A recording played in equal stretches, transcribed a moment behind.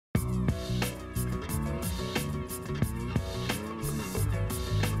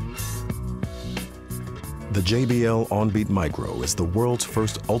The JBL OnBeat Micro is the world's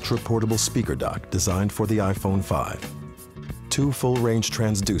first ultra-portable speaker dock designed for the iPhone 5. Two full-range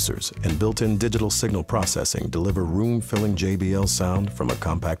transducers and built-in digital signal processing deliver room-filling JBL sound from a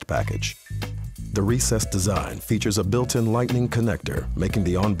compact package. The recessed design features a built-in lightning connector, making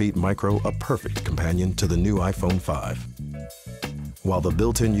the OnBeat Micro a perfect companion to the new iPhone 5. While the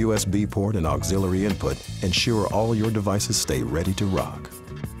built-in USB port and auxiliary input ensure all your devices stay ready to rock.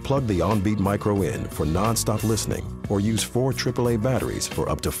 Plug the OnBeat Micro in for non-stop listening or use 4 AAA batteries for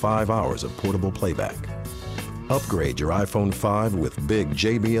up to 5 hours of portable playback. Upgrade your iPhone 5 with big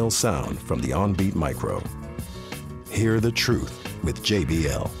JBL sound from the OnBeat Micro. Hear the truth with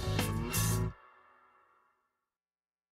JBL.